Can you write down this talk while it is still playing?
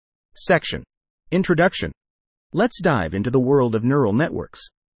Section. Introduction. Let's dive into the world of neural networks.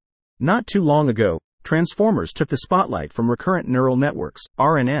 Not too long ago, transformers took the spotlight from recurrent neural networks,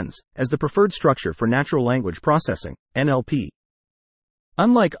 RNNs, as the preferred structure for natural language processing, NLP.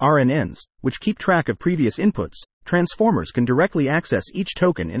 Unlike RNNs, which keep track of previous inputs, transformers can directly access each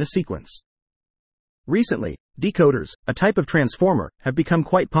token in a sequence. Recently, decoders, a type of transformer, have become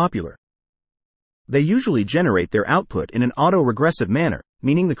quite popular. They usually generate their output in an autoregressive manner,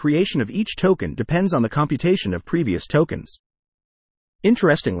 meaning the creation of each token depends on the computation of previous tokens.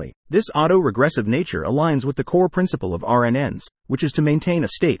 Interestingly, this autoregressive nature aligns with the core principle of RNNs, which is to maintain a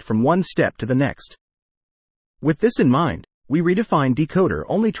state from one step to the next. With this in mind, we redefine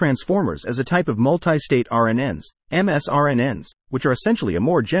decoder-only transformers as a type of multi-state RNNs, MSRNNs, which are essentially a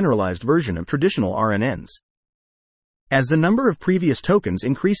more generalized version of traditional RNNs. As the number of previous tokens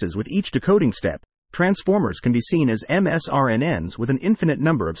increases with each decoding step, transformers can be seen as MSRNNs with an infinite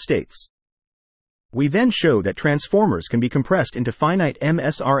number of states. We then show that transformers can be compressed into finite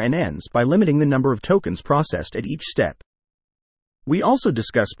MSRNNs by limiting the number of tokens processed at each step. We also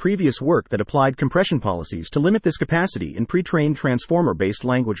discuss previous work that applied compression policies to limit this capacity in pre-trained transformer-based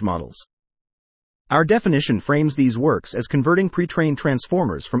language models. Our definition frames these works as converting pre-trained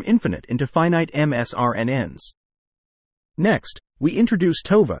transformers from infinite into finite MSRNNs. Next, we introduce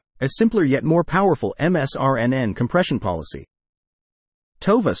TOVA, a simpler yet more powerful MSRNN compression policy.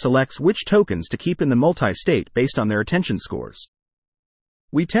 TOVA selects which tokens to keep in the multi-state based on their attention scores.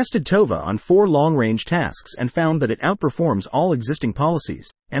 We tested TOVA on 4 long-range tasks and found that it outperforms all existing policies,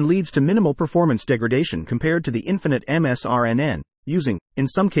 and leads to minimal performance degradation compared to the infinite MSRNN, using, in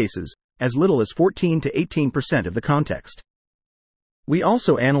some cases, as little as 14 to 18% of the context. We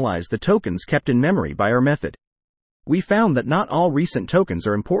also analyzed the tokens kept in memory by our method. We found that not all recent tokens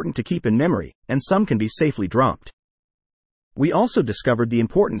are important to keep in memory, and some can be safely dropped. We also discovered the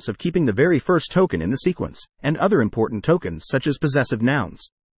importance of keeping the very first token in the sequence, and other important tokens such as possessive nouns.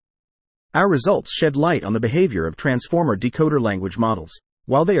 Our results shed light on the behavior of transformer decoder language models.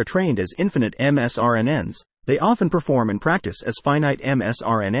 While they are trained as infinite MSRNNs, they often perform in practice as finite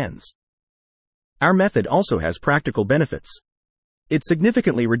MSRNNs. Our method also has practical benefits. It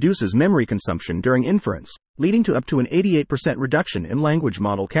significantly reduces memory consumption during inference, leading to up to an 88% reduction in language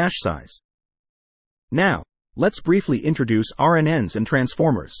model cache size. Now, let's briefly introduce RNNs and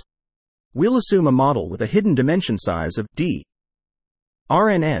transformers. We'll assume a model with a hidden dimension size of d.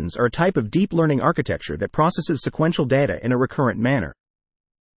 RNNs are a type of deep learning architecture that processes sequential data in a recurrent manner.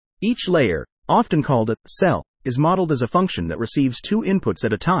 Each layer, often called a cell, is modeled as a function that receives 2 inputs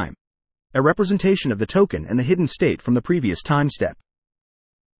at a time, a representation of the token and the hidden state from the previous time step.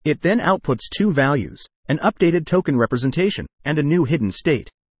 It then outputs 2 values, an updated token representation, and a new hidden state.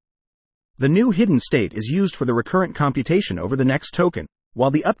 The new hidden state is used for the recurrent computation over the next token,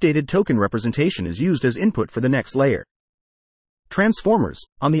 while the updated token representation is used as input for the next layer. Transformers,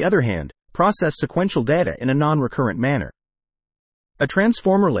 on the other hand, process sequential data in a non-recurrent manner. A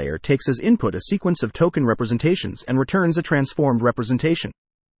transformer layer takes as input a sequence of token representations and returns a transformed representation.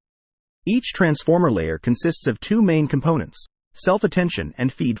 Each transformer layer consists of 2 main components, self-attention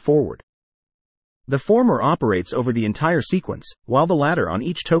and feed-forward. The former operates over the entire sequence, while the latter on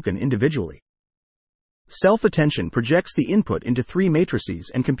each token individually. Self-attention projects the input into 3 matrices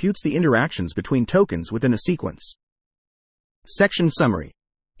and computes the interactions between tokens within a sequence. Section Summary.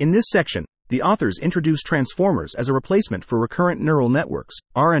 In this section, the authors introduce transformers as a replacement for recurrent neural networks,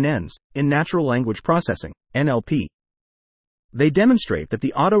 RNNs, in natural language processing, NLP. They demonstrate that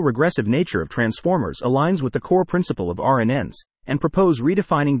the autoregressive nature of transformers aligns with the core principle of RNNs, and propose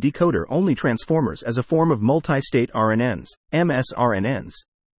redefining decoder-only transformers as a form of multi-state RNNs, MSRNNs.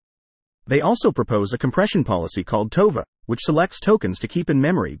 They also propose a compression policy called TOVA, which selects tokens to keep in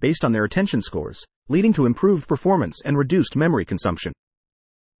memory based on their attention scores, leading to improved performance and reduced memory consumption.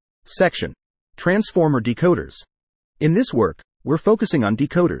 Section. Transformer decoders. In this work, we're focusing on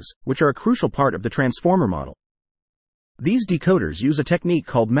decoders, which are a crucial part of the transformer model. These decoders use a technique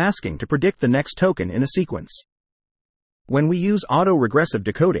called masking to predict the next token in a sequence. When we use autoregressive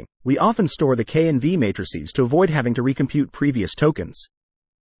decoding, we often store the K and V matrices to avoid having to recompute previous tokens.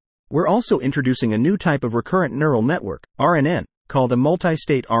 We're also introducing a new type of recurrent neural network, RNN, called a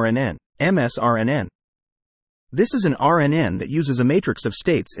multi-state RNN, MSRNN. This is an RNN that uses a matrix of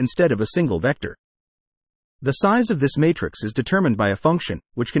states instead of a single vector. The size of this matrix is determined by a function,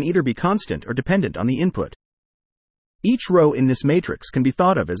 which can either be constant or dependent on the input. Each row in this matrix can be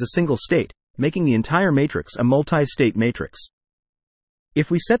thought of as a single state, making the entire matrix a multi-state matrix.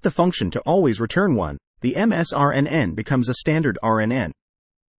 If we set the function to always return 1, the MSRNN becomes a standard RNN.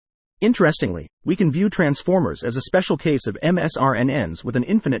 Interestingly, we can view transformers as a special case of MSRNNs with an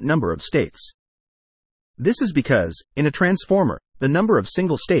infinite number of states. This is because, in a transformer, the number of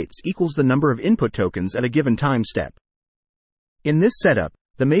single states equals the number of input tokens at a given time step. In this setup,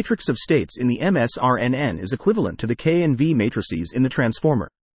 the matrix of states in the MSRNN is equivalent to the K and V matrices in the transformer.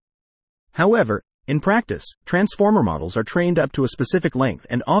 However, in practice, transformer models are trained up to a specific length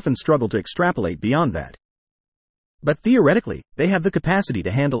and often struggle to extrapolate beyond that. But theoretically, they have the capacity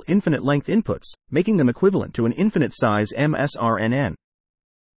to handle infinite-length inputs, making them equivalent to an infinite-size MSRNN.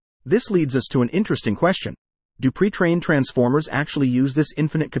 This leads us to an interesting question. Do pre-trained transformers actually use this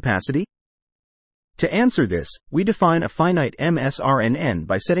infinite capacity? To answer this, we define a finite MSRNN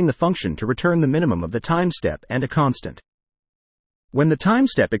by setting the function to return the minimum of the time step and a constant. When the time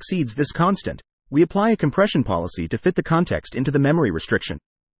step exceeds this constant, we apply a compression policy to fit the context into the memory restriction.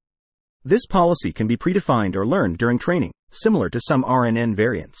 This policy can be predefined or learned during training, similar to some RNN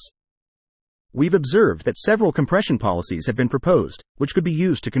variants. We've observed that several compression policies have been proposed, which could be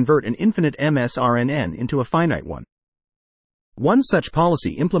used to convert an infinite MSRNN into a finite one. One such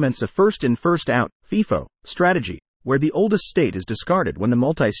policy implements a first-in first-out (FIFO) strategy, where the oldest state is discarded when the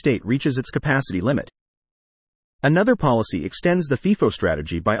multi-state reaches its capacity limit. Another policy extends the FIFO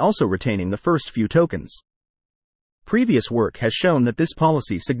strategy by also retaining the first few tokens. Previous work has shown that this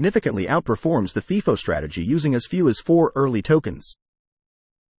policy significantly outperforms the FIFO strategy using as few as 4 early tokens.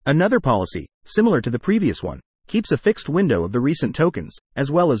 Another policy, similar to the previous one, keeps a fixed window of the recent tokens,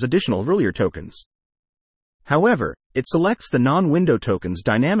 as well as additional earlier tokens. However, it selects the non-window tokens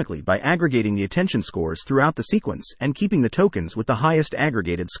dynamically by aggregating the attention scores throughout the sequence and keeping the tokens with the highest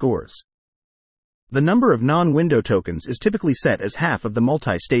aggregated scores. The number of non-window tokens is typically set as half of the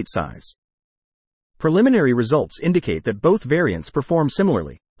multi-state size. Preliminary results indicate that both variants perform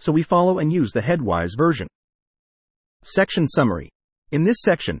similarly, so we follow and use the headwise version. Section Summary. In this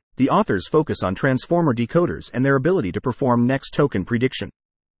section, the authors focus on transformer decoders and their ability to perform next token prediction.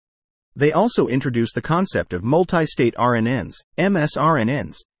 They also introduce the concept of multi-state RNNs,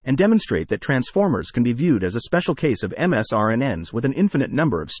 MSRNNs, and demonstrate that transformers can be viewed as a special case of MSRNNs with an infinite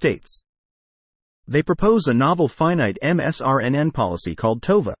number of states. They propose a novel finite MSRNN policy called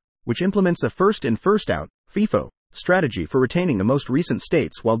TOVA, which implements a first-in first-out (FIFO) strategy for retaining the most recent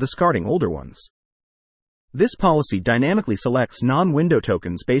states while discarding older ones. This policy dynamically selects non-window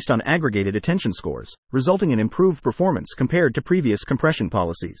tokens based on aggregated attention scores, resulting in improved performance compared to previous compression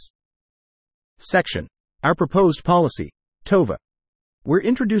policies. Section. Our proposed policy, TOVA. We're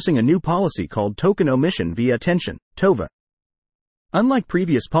introducing a new policy called Token Omission via Attention, TOVA. Unlike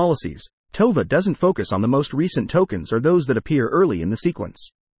previous policies, TOVA doesn't focus on the most recent tokens or those that appear early in the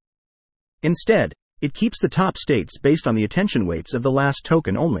sequence. Instead, it keeps the top states based on the attention weights of the last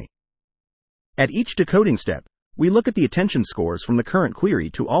token only. At each decoding step, we look at the attention scores from the current query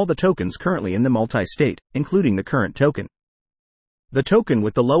to all the tokens currently in the multi-state, including the current token. The token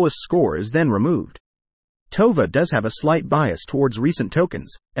with the lowest score is then removed. TOVA does have a slight bias towards recent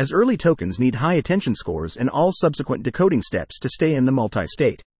tokens, as early tokens need high attention scores and all subsequent decoding steps to stay in the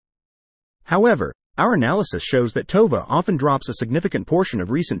multi-state. However, our analysis shows that TOVA often drops a significant portion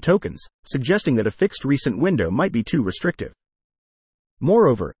of recent tokens, suggesting that a fixed recent window might be too restrictive.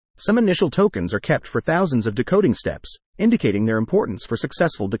 Moreover, some initial tokens are kept for thousands of decoding steps, indicating their importance for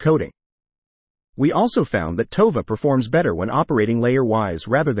successful decoding. We also found that TOVA performs better when operating layer-wise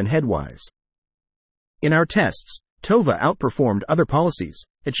rather than headwise. In our tests, TOVA outperformed other policies,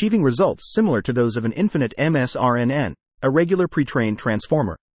 achieving results similar to those of an infinite MSRNN, a regular pre-trained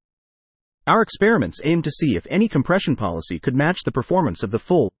transformer. Our experiments aimed to see if any compression policy could match the performance of the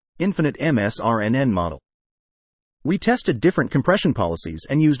full, infinite MSRNN model. We tested different compression policies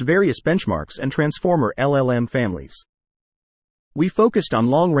and used various benchmarks and transformer LLM families. We focused on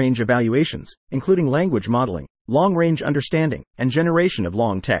long-range evaluations, including language modeling, long-range understanding, and generation of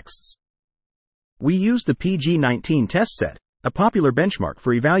long texts. We used the PG-19 test set, a popular benchmark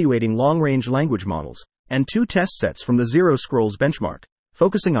for evaluating long-range language models, and 2 test sets from the Zero Scrolls benchmark,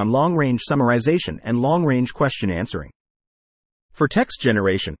 focusing on long-range summarization and long-range question answering. For text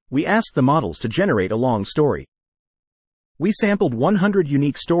generation, we asked the models to generate a long story. We sampled 100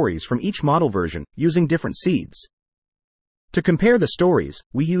 unique stories from each model version, using different seeds. To compare the stories,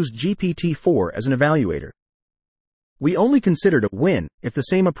 we used GPT-4 as an evaluator. We only considered a win if the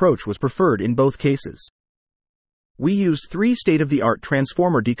same approach was preferred in both cases. We used 3 state-of-the-art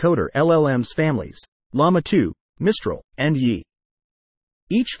transformer decoder LLMs families, Llama 2, Mistral, and Yi.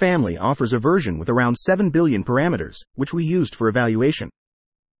 Each family offers a version with around 7 billion parameters, which we used for evaluation.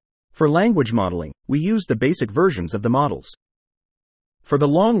 For language modeling, we used the basic versions of the models. For the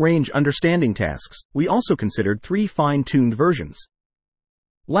long-range understanding tasks, we also considered 3 fine-tuned versions.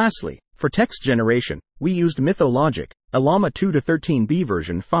 Lastly, for text generation, we used MythoLogic, a Llama 2 to 13b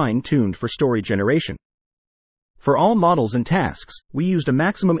version fine-tuned for story generation. For all models and tasks, we used a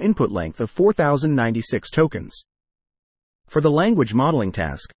maximum input length of 4096 tokens. For the language modeling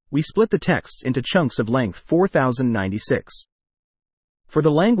task, we split the texts into chunks of length 4096. For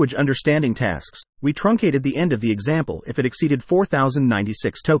the language understanding tasks, we truncated the end of the example if it exceeded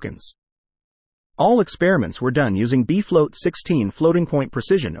 4096 tokens. All experiments were done using bfloat 16 floating point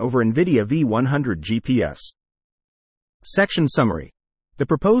precision over NVIDIA V100 GPS. Section Summary. The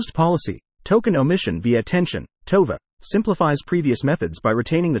proposed policy, token omission via attention, TOVA, simplifies previous methods by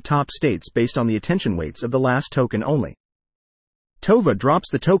retaining the top states based on the attention weights of the last token only. TOVA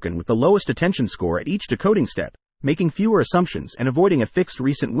drops the token with the lowest attention score at each decoding step, making fewer assumptions and avoiding a fixed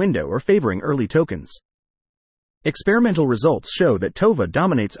recent window or favoring early tokens. Experimental results show that TOVA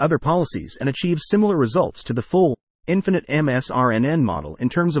dominates other policies and achieves similar results to the full, infinite MS-RNN model in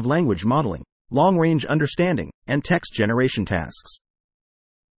terms of language modeling, long-range understanding, and text generation tasks.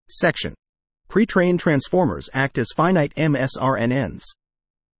 Section. Pre-trained transformers act as finite MS-RNNs.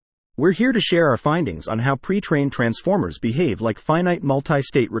 We're here to share our findings on how pre-trained transformers behave like finite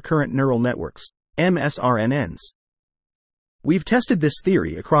multi-state recurrent neural networks, MS-RNNs. We've tested this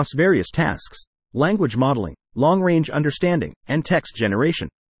theory across various tasks: language modeling, long-range understanding, and text generation.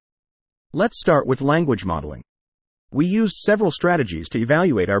 Let's start with language modeling. We used several strategies to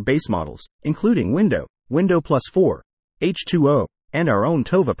evaluate our base models, including Window, Window+4, H2O, and our own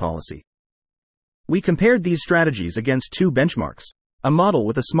TOVA policy. We compared these strategies against two benchmarks: a model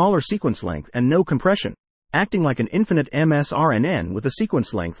with a smaller sequence length and no compression, acting like an infinite MS-RNN with a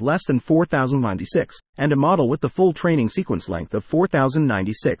sequence length less than 4096, and a model with the full training sequence length of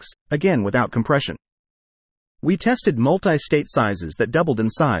 4096, again without compression. We tested multi-state sizes that doubled in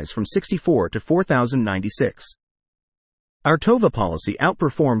size from 64 to 4096. Our TOVA policy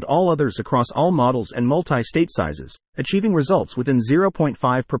outperformed all others across all models and multi-state sizes, achieving results within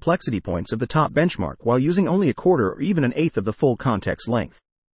 0.5 perplexity points of the top benchmark while using only a quarter or even an eighth of the full context length.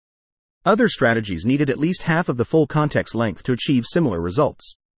 Other strategies needed at least half of the full context length to achieve similar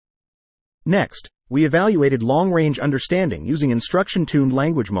results. Next, we evaluated long-range understanding using instruction-tuned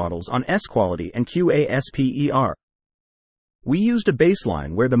language models on S-quality and QASPER. We used a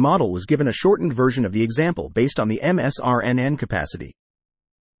baseline where the model was given a shortened version of the example based on the MS-RNN capacity.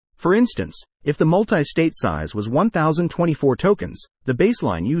 For instance, if the multi-state size was 1024 tokens, the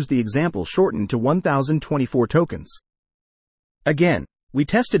baseline used the example shortened to 1024 tokens. Again, we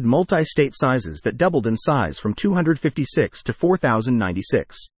tested multi-state sizes that doubled in size from 256 to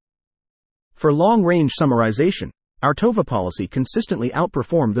 4096. For long-range summarization, our TOVA policy consistently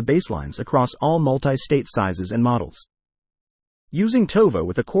outperformed the baselines across all multi-state sizes and models. Using TOVA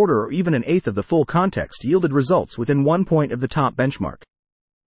with a quarter or even an eighth of the full context yielded results within 1 point of the top benchmark.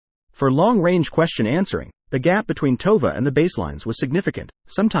 For long-range question answering, the gap between TOVA and the baselines was significant,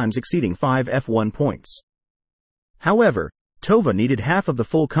 sometimes exceeding 5 F1 points. However, TOVA needed half of the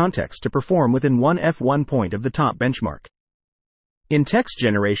full context to perform within 1 F1 point of the top benchmark. In text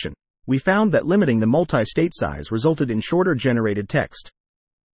generation, we found that limiting the multi-state size resulted in shorter generated text.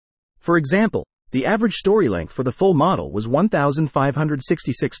 For example, the average story length for the full model was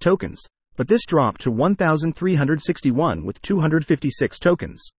 1,566 tokens, but this dropped to 1,361 with 256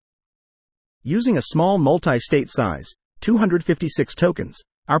 tokens. Using a small multi-state size, 256 tokens,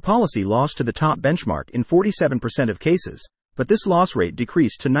 our policy lost to the top benchmark in 47% of cases, but this loss rate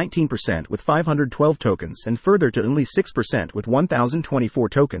decreased to 19% with 512 tokens and further to only 6% with 1,024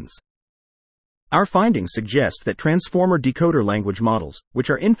 tokens. Our findings suggest that transformer decoder language models, which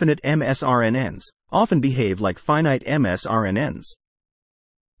are infinite MS-RNNs, often behave like finite MS-RNNs.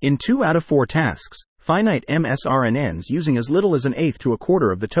 In 2 out of 4 tasks, finite MS-RNNs using as little as an eighth to a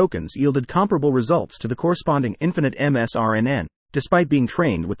quarter of the tokens yielded comparable results to the corresponding infinite MS-RNN, despite being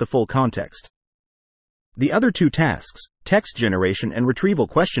trained with the full context. The other 2 tasks, text generation and retrieval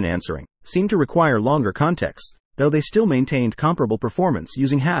question answering, seem to require longer contexts, though they still maintained comparable performance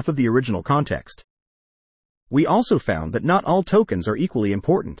using half of the original context. We also found that not all tokens are equally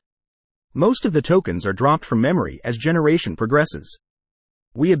important. Most of the tokens are dropped from memory as generation progresses.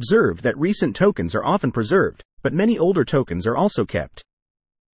 We observed that recent tokens are often preserved, but many older tokens are also kept.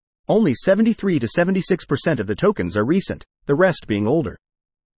 Only 73 to 76% of the tokens are recent, the rest being older.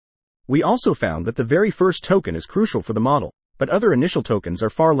 We also found that the very first token is crucial for the model, but other initial tokens are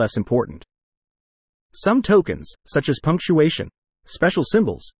far less important. Some tokens, such as punctuation, special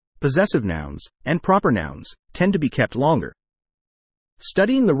symbols, possessive nouns, and proper nouns, tend to be kept longer.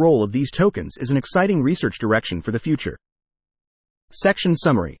 Studying the role of these tokens is an exciting research direction for the future. Section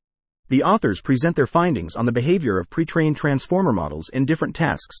Summary. The authors present their findings on the behavior of pre-trained transformer models in different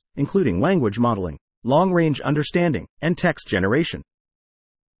tasks, including language modeling, long-range understanding, and text generation.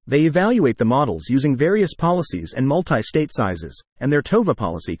 They evaluate the models using various policies and multi-state sizes, and their TOVA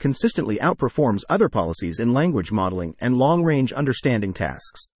policy consistently outperforms other policies in language modeling and long-range understanding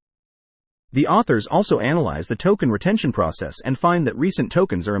tasks. The authors also analyze the token retention process and find that recent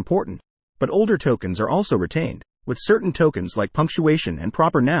tokens are important, but older tokens are also retained, with certain tokens like punctuation and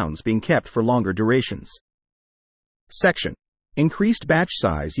proper nouns being kept for longer durations. Section: Increased batch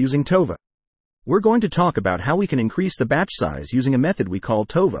size using TOVA. We're going to talk about how we can increase the batch size using a method we call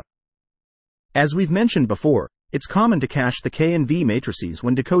TOVA. As we've mentioned before, it's common to cache the K and V matrices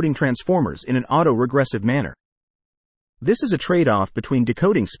when decoding transformers in an auto-regressive manner. This is a trade-off between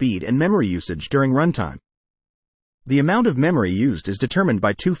decoding speed and memory usage during runtime. The amount of memory used is determined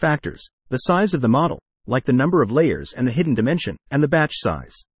by two factors: the size of the model, like the number of layers and the hidden dimension, and the batch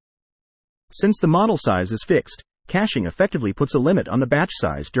size. Since the model size is fixed, caching effectively puts a limit on the batch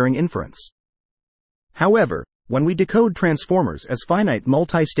size during inference. However, when we decode transformers as finite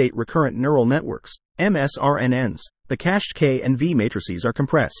multi-state recurrent neural networks, MSRNNs, the cached K and V matrices are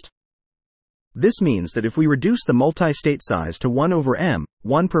compressed. This means that if we reduce the multi-state size to 1 over m,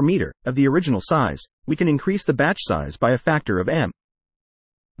 1 per meter, of the original size, we can increase the batch size by a factor of m.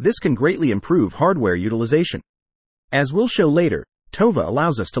 This can greatly improve hardware utilization. As we'll show later, TOVA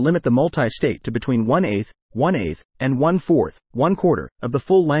allows us to limit the multi-state to between 1/8, and 1/4 of the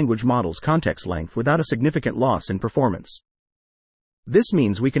full language model's context length without a significant loss in performance. This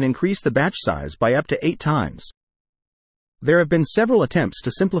means we can increase the batch size by up to 8 times. There have been several attempts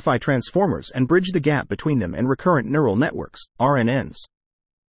to simplify transformers and bridge the gap between them and recurrent neural networks, RNNs.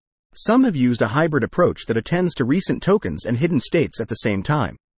 Some have used a hybrid approach that attends to recent tokens and hidden states at the same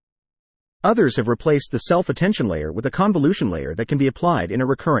time. Others have replaced the self-attention layer with a convolution layer that can be applied in a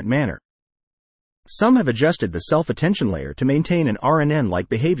recurrent manner. Some have adjusted the self-attention layer to maintain an RNN-like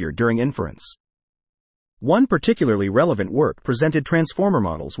behavior during inference. One particularly relevant work presented transformer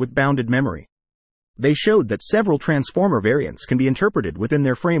models with bounded memory. They showed that several transformer variants can be interpreted within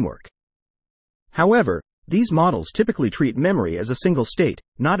their framework. However, these models typically treat memory as a single state,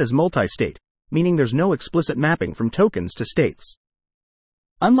 not as multi-state, meaning there's no explicit mapping from tokens to states.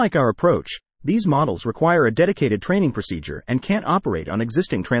 Unlike our approach, these models require a dedicated training procedure and can't operate on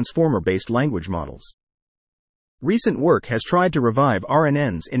existing transformer-based language models. Recent work has tried to revive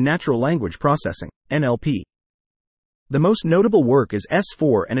RNNs in natural language processing, NLP. The most notable work is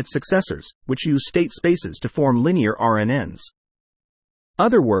S4 and its successors, which use state spaces to form linear RNNs.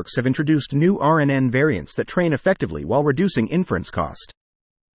 Other works have introduced new RNN variants that train effectively while reducing inference cost.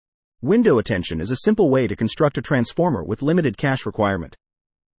 Window attention is a simple way to construct a transformer with limited cache requirement.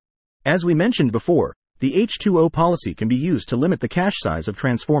 As we mentioned before, the H2O policy can be used to limit the cache size of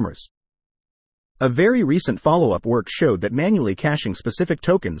transformers. A very recent follow-up work showed that manually caching specific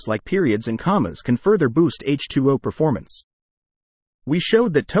tokens like periods and commas can further boost H2O performance. We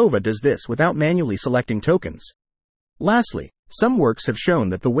showed that TOVA does this without manually selecting tokens. Lastly, some works have shown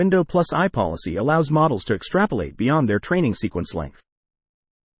that the window plus I policy allows models to extrapolate beyond their training sequence length.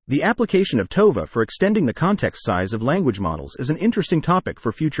 The application of TOVA for extending the context size of language models is an interesting topic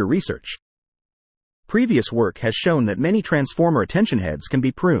for future research. Previous work has shown that many transformer attention heads can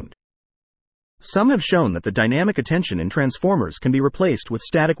be pruned. Some have shown that the dynamic attention in transformers can be replaced with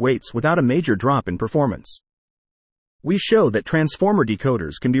static weights without a major drop in performance. We show that transformer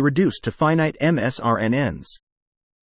decoders can be reduced to finite MSRNNs.